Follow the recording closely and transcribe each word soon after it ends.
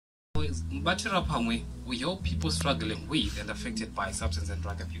Mubatirapamwe, we help people struggling with and affected by substance and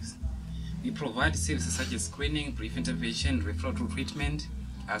drug abuse. We provide services such as screening, brief intervention, referral to treatment,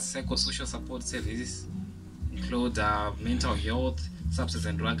 psychosocial support services, include mental health, substance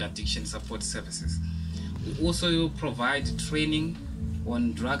and drug addiction support services. We also provide training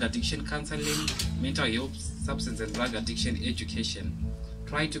on drug addiction counseling, mental health, substance and drug addiction education,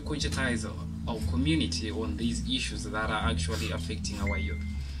 try to conscientize our community on these issues that are actually affecting our youth,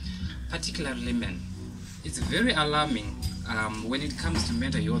 particularly men. It's very alarming when it comes to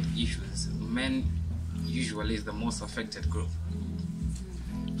mental health issues. Men usually is the most affected group.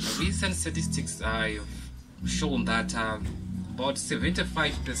 Recent statistics have shown that about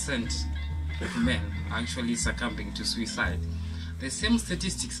 75% of men are actually succumbing to suicide. The same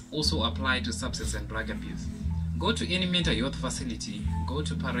statistics also apply to substance and drug abuse. Go to any mental health facility, go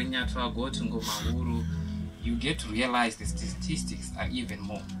to Parenyatwa, go to Ngomahuru, you get to realize the statistics are even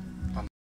more.